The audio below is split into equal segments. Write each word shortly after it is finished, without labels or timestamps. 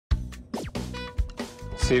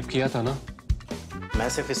Save किया था ना? मैं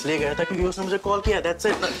सिर्फ इसलिए गया था क्योंकि उसने मुझे कॉल किया, that's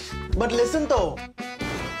it. But listen though.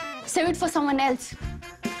 Save it for someone else.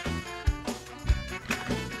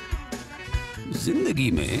 जिंदगी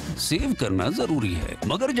में सेव करना जरूरी है,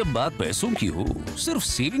 मगर जब बात पैसों की हो, सिर्फ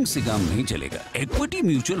सेविंग से काम नहीं चलेगा। इक्विटी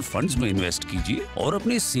म्यूचुअल फंड्स में इन्वेस्ट कीजिए और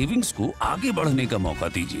अपने सेविंग्स को आगे बढ़ने का मौका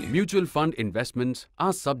दीजिए। Mutual fund investments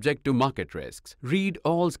are subject to market risks. Read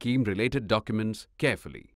all scheme-related documents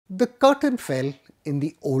carefully. The curtain fell in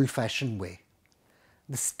the old-fashioned way.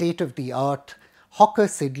 The state-of-the-art Hawker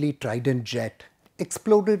Siddeley Trident jet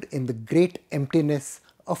exploded in the great emptiness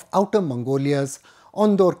of Outer Mongolia's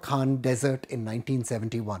Ondor Khan Desert in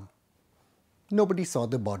 1971. Nobody saw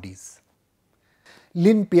the bodies.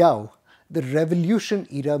 Lin Biao, the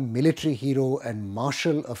revolution-era military hero and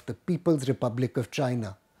marshal of the People's Republic of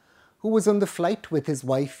China, who was on the flight with his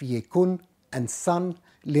wife Ye Kun and son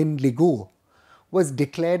Lin Ligu, was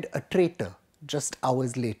declared a traitor just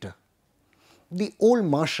hours later. The old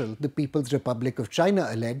marshal, the People's Republic of China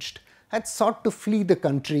alleged, had sought to flee the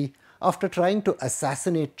country after trying to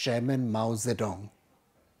assassinate Chairman Mao Zedong.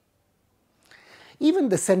 Even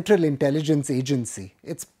the Central Intelligence Agency,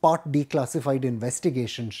 its part declassified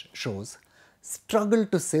investigation shows,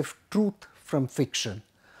 struggled to sift truth from fiction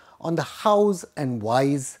on the hows and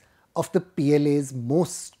whys of the PLA's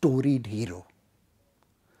most storied hero.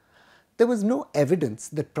 There was no evidence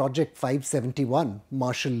that Project 571,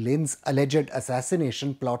 Marshal Lin's alleged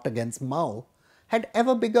assassination plot against Mao, had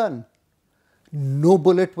ever begun. No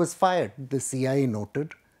bullet was fired, the CIA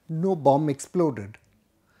noted. No bomb exploded.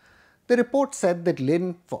 The report said that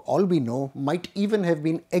Lin, for all we know, might even have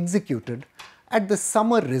been executed at the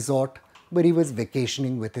summer resort where he was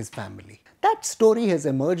vacationing with his family. That story has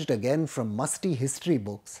emerged again from musty history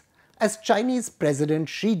books as Chinese President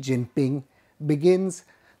Xi Jinping begins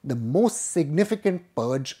the most significant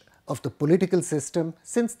purge of the political system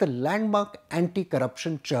since the landmark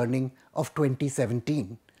anti-corruption churning of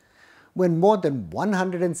 2017, when more than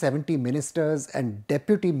 170 ministers and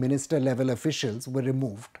deputy minister level officials were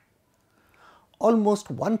removed. Almost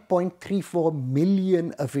 1.34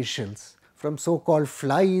 million officials, from so-called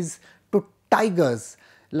flies to tigers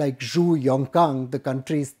like Zhu Yongkang, the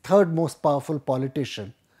country's third most powerful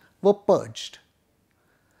politician, were purged.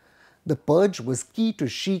 The purge was key to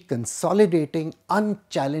Xi consolidating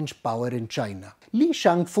unchallenged power in China. Li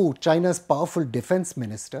Shangfu, China's powerful defense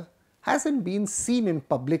minister, hasn't been seen in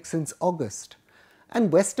public since August,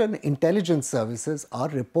 and Western intelligence services are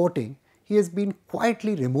reporting he has been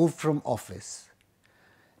quietly removed from office.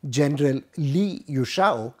 General Li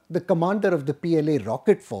Yushao, the commander of the PLA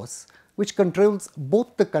rocket force, which controls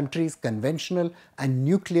both the country's conventional and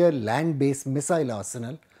nuclear land-based missile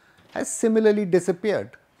arsenal, has similarly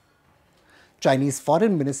disappeared. Chinese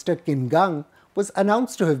Foreign Minister Qin Gang was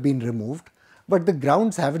announced to have been removed, but the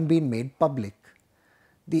grounds haven't been made public.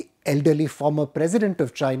 The elderly former president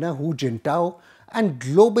of China, Hu Jintao, and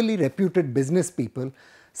globally reputed business people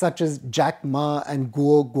such as Jack Ma and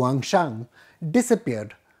Guo Guangshang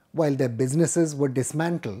disappeared while their businesses were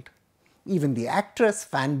dismantled. Even the actress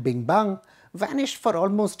Fan Bingbang vanished for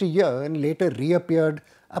almost a year and later reappeared,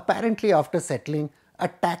 apparently after settling a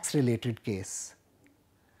tax-related case.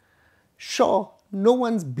 Sure, no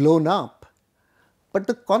one's blown up, but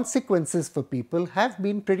the consequences for people have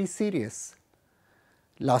been pretty serious.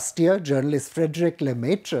 Last year, journalist Frédéric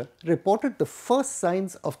Lemaitre reported the first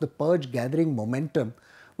signs of the purge gathering momentum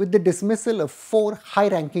with the dismissal of 4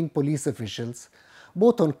 high-ranking police officials,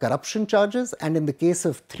 both on corruption charges and in the case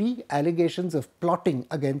of 3 allegations of plotting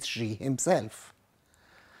against Xi himself.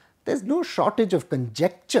 There's no shortage of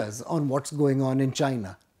conjectures on what's going on in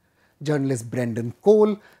China. Journalist Brendan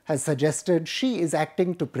Cole has suggested Xi is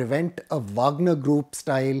acting to prevent a Wagner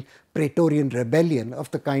Group-style Praetorian rebellion of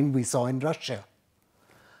the kind we saw in Russia.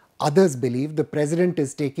 Others believe the president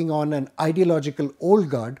is taking on an ideological old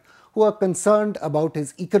guard who are concerned about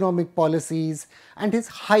his economic policies and his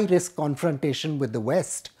high-risk confrontation with the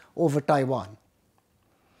West over Taiwan.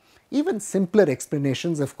 Even simpler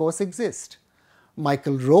explanations, of course, exist.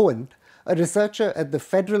 Michael Rowan, a researcher at the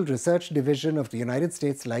Federal Research Division of the United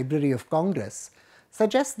States Library of Congress,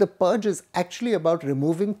 suggests the purge is actually about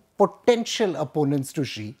removing potential opponents to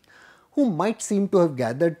Xi, who might seem to have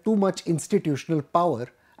gathered too much institutional power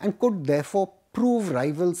and could therefore prove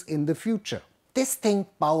rivals in the future. This thing,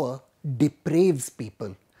 power, depraves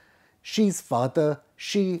people. Xi's father,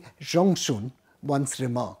 Xi Zhongxun, once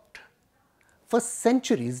remarked. For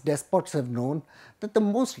centuries, despots have known that the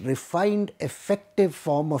most refined, effective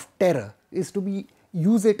form of terror is to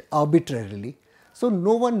use it arbitrarily, so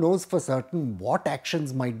no one knows for certain what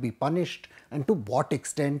actions might be punished and to what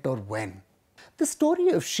extent or when. The story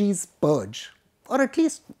of Xi's purge or at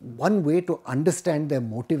least one way to understand their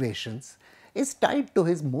motivations, is tied to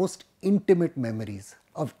his most intimate memories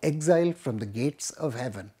of exile from the gates of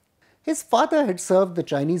heaven. His father had served the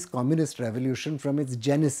Chinese Communist Revolution from its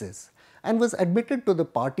genesis and was admitted to the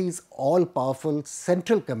party's all-powerful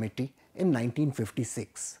Central Committee in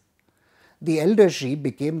 1956. The elder Xi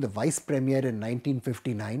became the vice premier in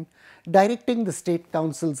 1959, directing the State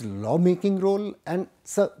Council's lawmaking role and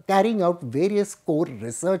carrying out various core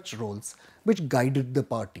research roles which guided the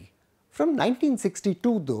party. From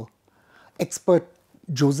 1962, though, expert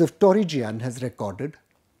Joseph Torrigian has recorded,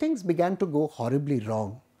 things began to go horribly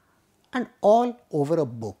wrong, and all over a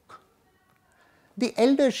book. The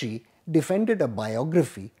elder Xi defended a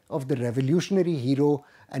biography of the revolutionary hero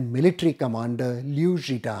and military commander Liu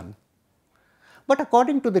Zhidan. But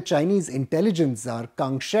according to the Chinese intelligence czar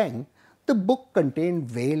Kang Sheng, the book contained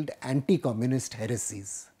veiled anti-communist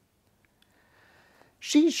heresies.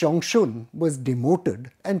 Shi Zhongxun was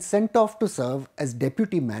demoted and sent off to serve as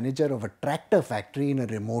deputy manager of a tractor factory in a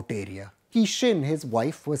remote area. Qi Xin, his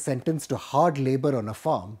wife, was sentenced to hard labor on a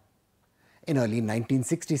farm. In early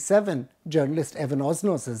 1967, journalist Evan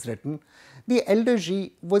Osnos has written, the elder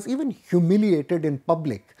Xi was even humiliated in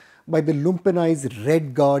public by the lumpenized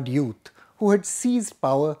Red Guard youth who had seized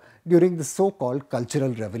power during the so-called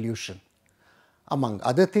Cultural Revolution. Among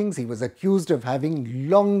other things, he was accused of having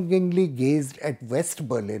longingly gazed at West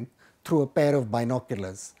Berlin through a pair of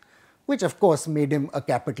binoculars, which of course made him a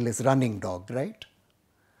capitalist running dog, right?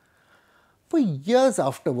 For years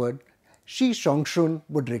afterward, Shi Zhongxun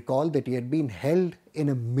would recall that he had been held in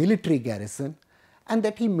a military garrison and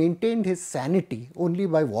that he maintained his sanity only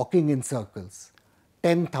by walking in circles,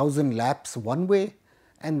 10,000 laps one way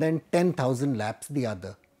and then 10,000 laps the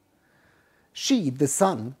other. Shi, the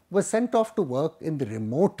son, was sent off to work in the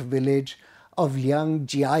remote village of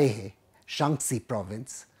Liangjiahe, Shaanxi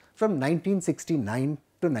province, from 1969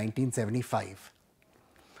 to 1975.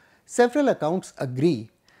 Several accounts agree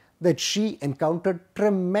that Xi encountered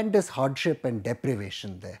tremendous hardship and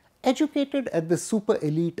deprivation there. Educated at the super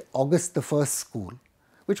elite August I school,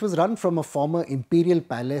 which was run from a former imperial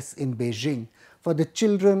palace in Beijing for the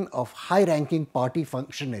children of high-ranking party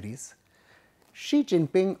functionaries, Xi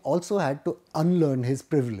Jinping also had to unlearn his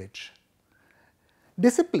privilege.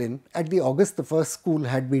 Discipline at the August I school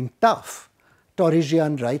had been tough.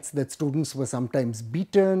 Torrigian writes that students were sometimes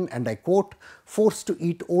beaten and, I quote, forced to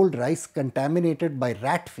eat old rice contaminated by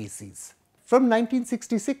rat feces. From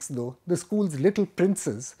 1966, though, the school's little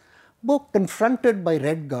princes were confronted by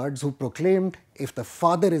Red Guards who proclaimed, if the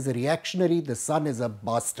father is a reactionary, the son is a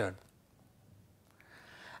bastard.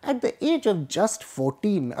 At the age of just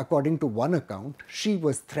 14, according to one account, Xi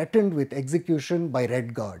was threatened with execution by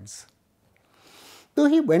Red Guards. Though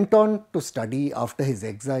he went on to study after his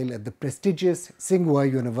exile at the prestigious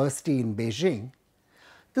Tsinghua University in Beijing,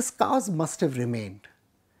 the scars must have remained.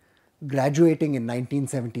 Graduating in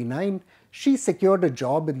 1979, Xi secured a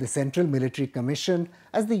job in the Central Military Commission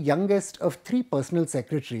as the youngest of 3 personal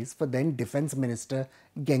secretaries for then Defense Minister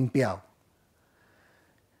Lin Biao.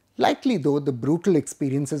 Likely though, the brutal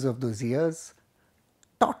experiences of those years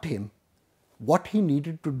taught him what he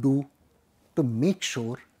needed to do to make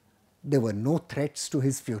sure there were no threats to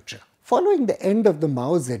his future. Following the end of the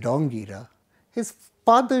Mao Zedong era, his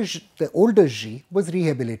father, the older Xi, was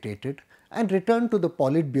rehabilitated and returned to the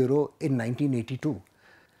Politburo in 1982.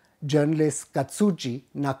 Journalist Katsuji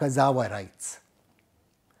Nakazawa writes,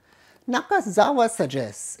 Nakazawa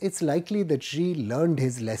suggests it's likely that Xi learned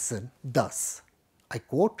his lesson thus, I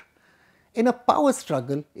quote, in a power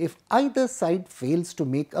struggle, if either side fails to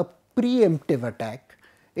make a preemptive attack,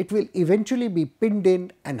 it will eventually be pinned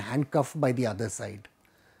in and handcuffed by the other side.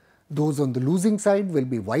 Those on the losing side will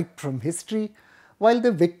be wiped from history, while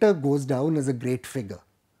the victor goes down as a great figure.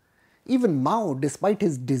 Even Mao, despite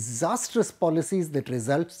his disastrous policies that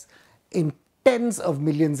results in tens of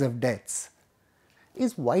millions of deaths,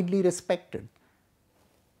 is widely respected.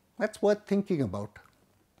 That's worth thinking about.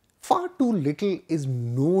 Far too little is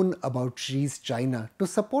known about Xi's China to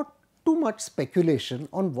support too much speculation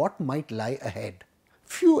on what might lie ahead.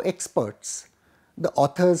 Few experts, the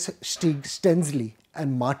authors Stig Stensley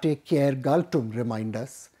and Mate Kjær-Galtung remind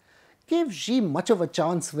us, gave Xi much of a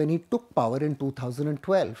chance when he took power in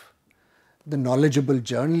 2012. The knowledgeable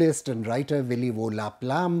journalist and writer Willy Volap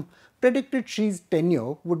Lam predicted Xi's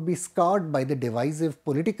tenure would be scarred by the divisive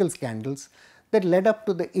political scandals that led up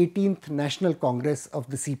to the 18th National Congress of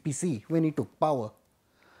the CPC when he took power.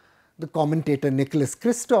 The commentator Nicholas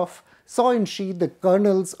Kristof saw in Xi the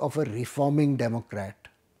kernels of a reforming democrat.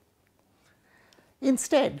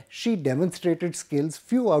 Instead, Xi demonstrated skills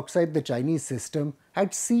few outside the Chinese system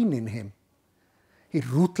had seen in him. He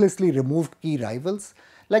ruthlessly removed key rivals,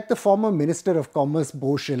 like the former Minister of Commerce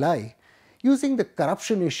Bo Xilai, using the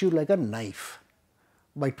corruption issue like a knife.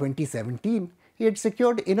 By 2017, he had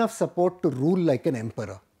secured enough support to rule like an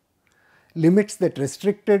emperor. Limits that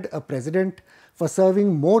restricted a president for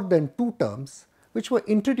serving more than 2 terms, which were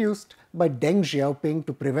introduced by Deng Xiaoping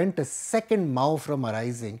to prevent a second Mao from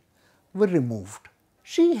arising, were removed.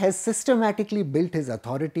 Xi has systematically built his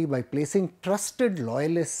authority by placing trusted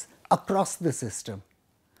loyalists across the system.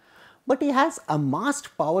 But he has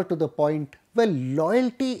amassed power to the point where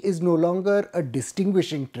loyalty is no longer a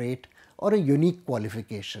distinguishing trait or a unique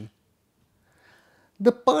qualification.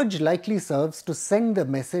 The purge likely serves to send the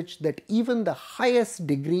message that even the highest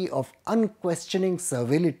degree of unquestioning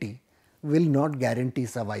servility will not guarantee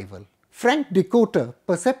survival. Frank Dicotter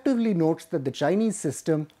perceptively notes that the Chinese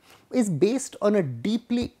system is based on a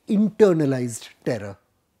deeply internalized terror.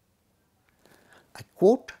 I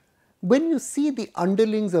quote, "When you see the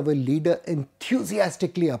underlings of a leader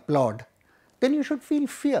enthusiastically applaud, then you should feel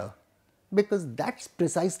fear, because that's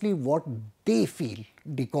precisely what they feel,"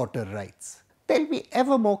 Dicotter writes. There'll be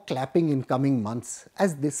ever more clapping in coming months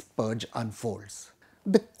as this purge unfolds.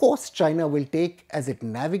 The course China will take as it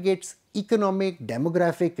navigates economic,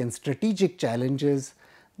 demographic and strategic challenges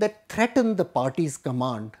that threaten the party's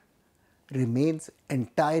command remains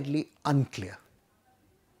entirely unclear.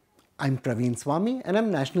 I'm Praveen Swami and I'm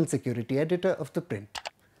National Security Editor of ThePrint.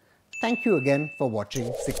 Thank you again for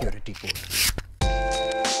watching Security Code.